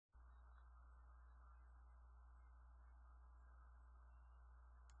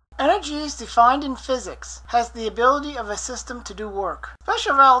Energy is defined in physics as the ability of a system to do work.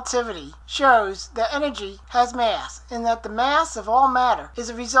 Special relativity shows that energy has mass and that the mass of all matter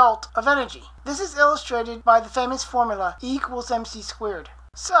is a result of energy. This is illustrated by the famous formula E equals mc squared.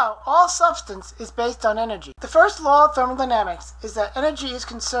 So, all substance is based on energy. The first law of thermodynamics is that energy is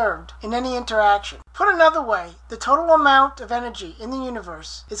conserved in any interaction. Put another way, the total amount of energy in the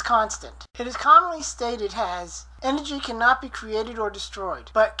universe is constant. It is commonly stated as energy cannot be created or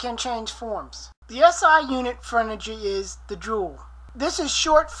destroyed, but can change forms. The SI unit for energy is the joule. This is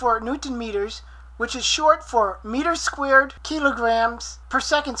short for Newton meters, which is short for meters squared, kilograms per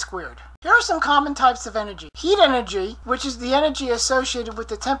second squared. Here are some common types of energy. Heat energy, which is the energy associated with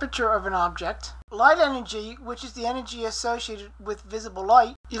the temperature of an object. Light energy, which is the energy associated with visible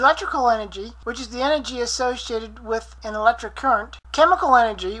light. Electrical energy, which is the energy associated with an electric current. Chemical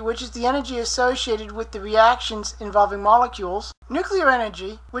energy, which is the energy associated with the reactions involving molecules. Nuclear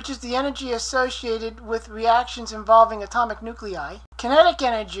energy, which is the energy associated with reactions involving atomic nuclei. Kinetic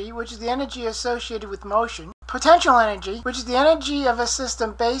energy, which is the energy associated with motion. Potential energy, which is the energy of a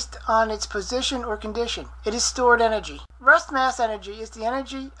system based on its position or condition. It is stored energy. Rest mass energy is the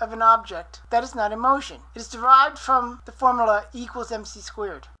energy of an object that is not in motion. It is derived from the formula E equals mc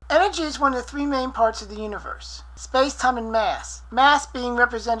squared. Energy is one of the three main parts of the universe: space, time, and mass. Mass being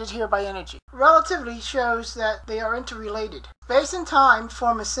represented here by energy. Relativity shows that they are interrelated. Space and time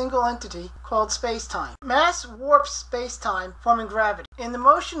form a single entity called space-time. Mass warps space-time, forming gravity. And the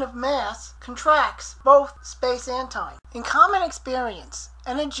motion of mass contracts both space and time. In common experience,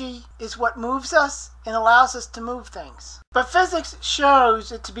 energy is what moves us and allows us to move things. But physics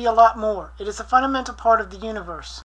shows it to be a lot more. It is a fundamental part of the universe.